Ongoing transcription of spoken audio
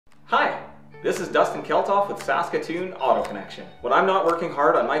This is Dustin Keltoff with Saskatoon Auto Connection. When I'm not working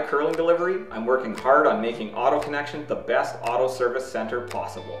hard on my curling delivery, I'm working hard on making Auto Connection the best auto service center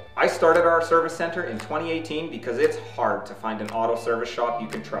possible. I started our service center in 2018 because it's hard to find an auto service shop you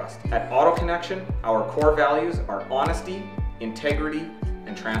can trust. At Auto Connection, our core values are honesty, integrity,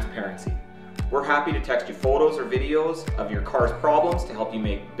 and transparency. We're happy to text you photos or videos of your car's problems to help you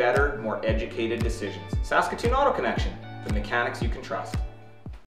make better, more educated decisions. Saskatoon Auto Connection, the mechanics you can trust.